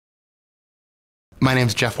My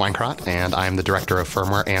name's Jeff Weinkrot, and I'm the Director of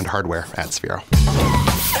Firmware and Hardware at Sphero.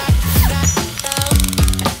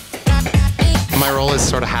 My role is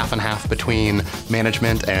sort of half and half between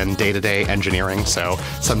management and day-to-day engineering. So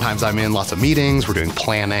sometimes I'm in lots of meetings, we're doing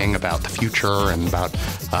planning about the future and about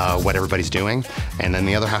what everybody's doing. And then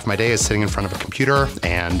the other half of my day is sitting in front of a computer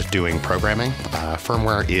and doing programming.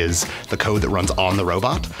 Firmware is the code that runs on the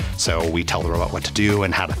robot. So we tell the robot what to do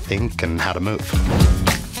and how to think and how to move.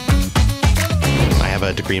 I have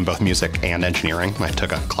a degree in both music and engineering. I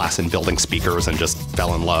took a class in building speakers and just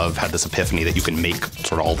fell in love, had this epiphany that you can make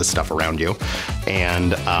sort of all this stuff around you.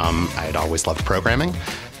 And I had always loved programming.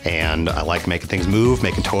 And I like making things move,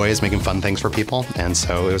 making toys, making fun things for people. And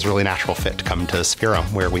so it was a really natural fit to come to Sphero,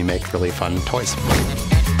 where we make really fun toys.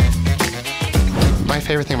 My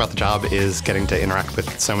favorite thing about the job is getting to interact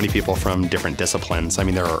with so many people from different disciplines. I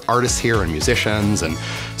mean, there are artists here and musicians and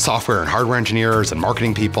software and hardware engineers and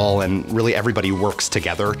marketing people, and really everybody works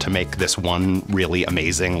together to make this one really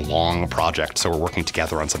amazing, long project. So we're working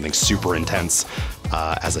together on something super intense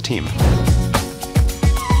as a team.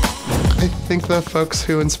 I think the folks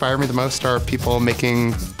who inspire me the most are people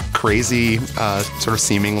making crazy, sort of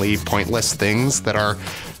seemingly pointless things that are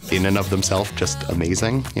in and of themselves just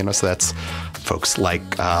amazing. So that's folks like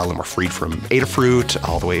Limor Freed from Adafruit,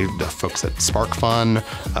 all the way to folks at SparkFun.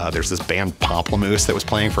 There's this band Pomplamoose that was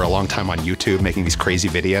playing for a long time on YouTube, making these crazy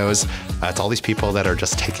videos. It's all these people that are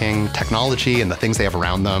just taking technology and the things they have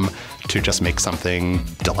around them to just make something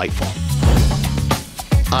delightful.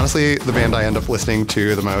 Honestly, the band I end up listening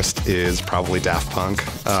to the most is probably Daft Punk.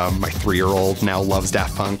 My 3-year-old now loves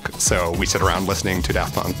Daft Punk, so we sit around listening to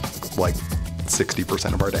Daft Punk like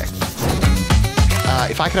 60% of our day.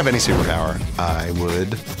 If I could have any superpower, I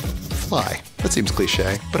would fly. That seems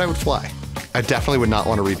cliche, but I would fly. I definitely would not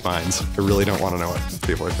want to read minds. I really don't want to know what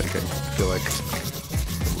people are thinking. I feel like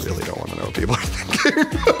I really don't want to know what people are thinking.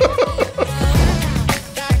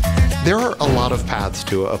 There are a lot of paths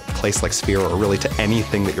to a place like Sphero, or really to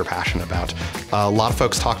anything that you're passionate about. A lot of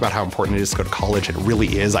folks talk about how important it is to go to college. It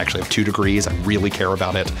really is. I actually have 2 degrees. I really care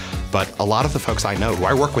about it. But a lot of the folks I know, who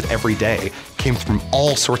I work with every day, came from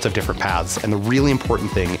all sorts of different paths. And the really important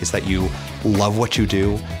thing is that you love what you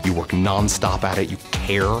do, you work nonstop at it, you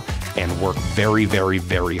care, and work very, very,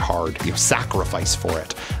 very hard. You sacrifice for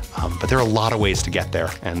it. But there are a lot of ways to get there.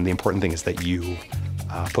 And the important thing is that you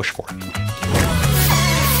push for it.